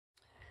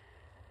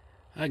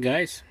Hi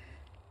guys,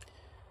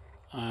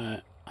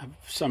 I have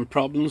some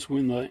problems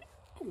with my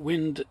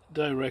wind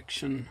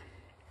direction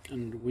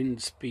and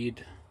wind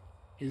speed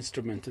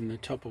instrument in the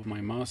top of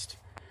my mast,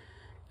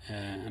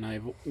 and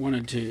I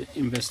wanted to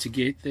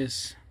investigate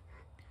this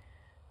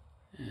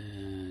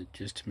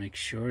just to make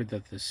sure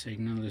that the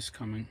signal is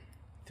coming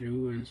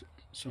through and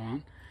so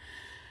on.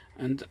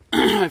 And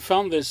I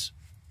found this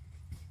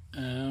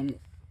NMEA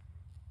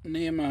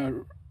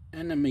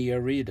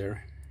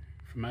reader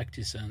from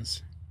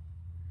ActiSense.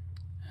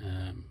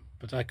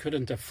 But I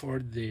couldn't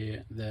afford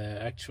the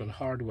actual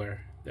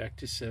hardware, the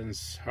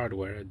ActiSense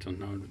hardware. I don't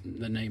know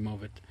the name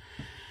of it.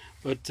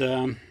 But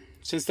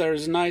since there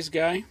is a nice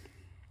guy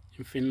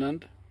in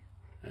Finland,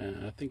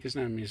 I think his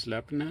name is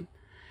Lapinen,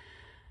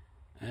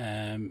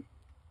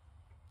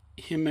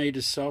 he made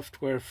a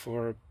software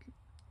for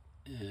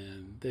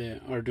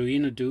the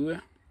Arduino Duo,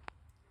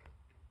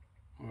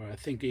 or I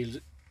think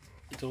it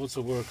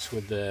also works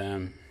with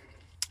the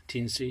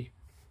TNC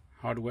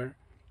hardware.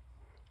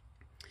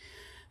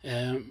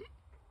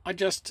 I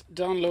just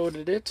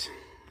downloaded it.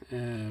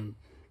 Let's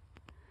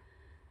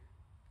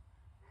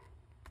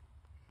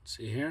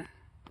see here.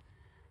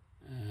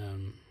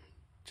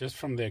 Just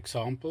from the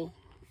example,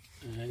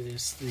 it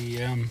is the.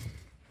 Let's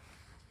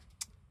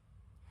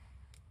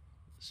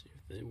see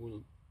if there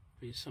will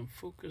be some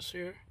focus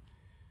here.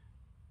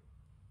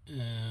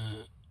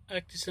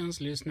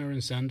 ActiSense listener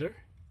and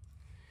sender.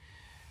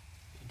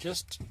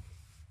 Just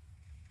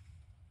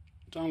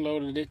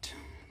downloaded it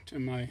to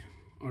my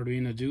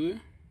Arduino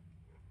Duo.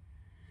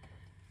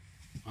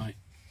 I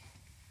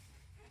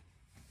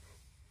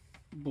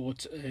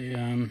bought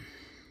a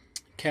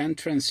CAN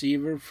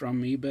transceiver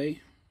from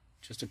eBay,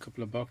 just a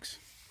couple of bucks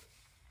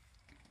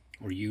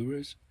or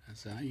euros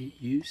as I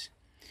use,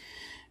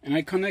 and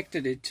I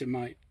connected it to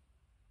my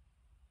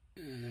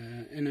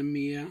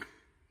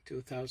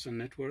NMEA2000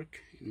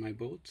 network in my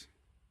boat,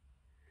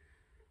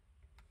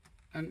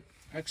 and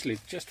actually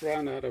just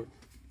ran out of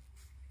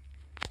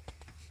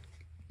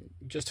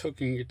just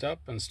hooking it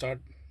up and start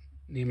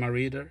NMEA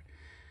reader.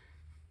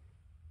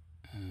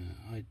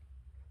 I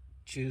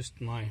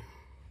used my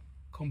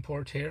COM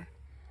port here,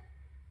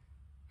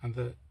 and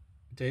the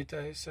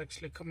data is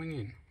actually coming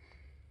in.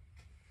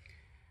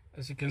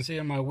 As you can see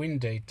on my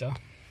wind data,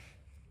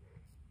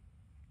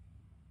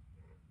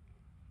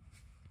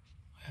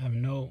 I have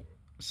no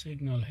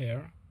signal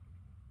here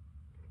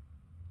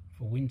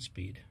for wind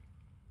speed.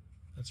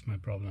 That's my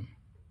problem.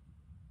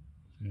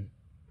 And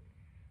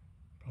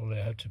probably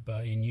I have to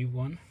buy a new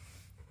one,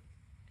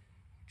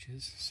 which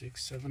is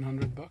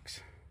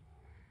 $600-700.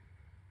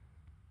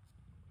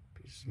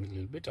 It's a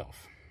little bit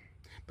off,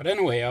 but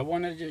anyway, I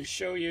wanted to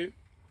show you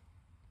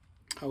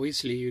how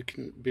easily you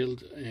can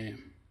build a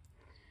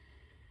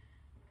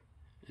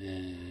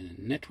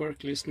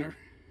network listener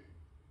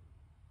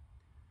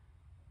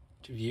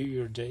to view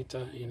your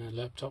data in a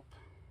laptop.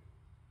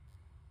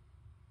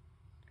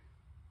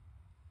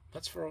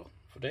 That's for all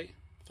for today.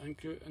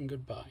 Thank you and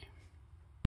goodbye.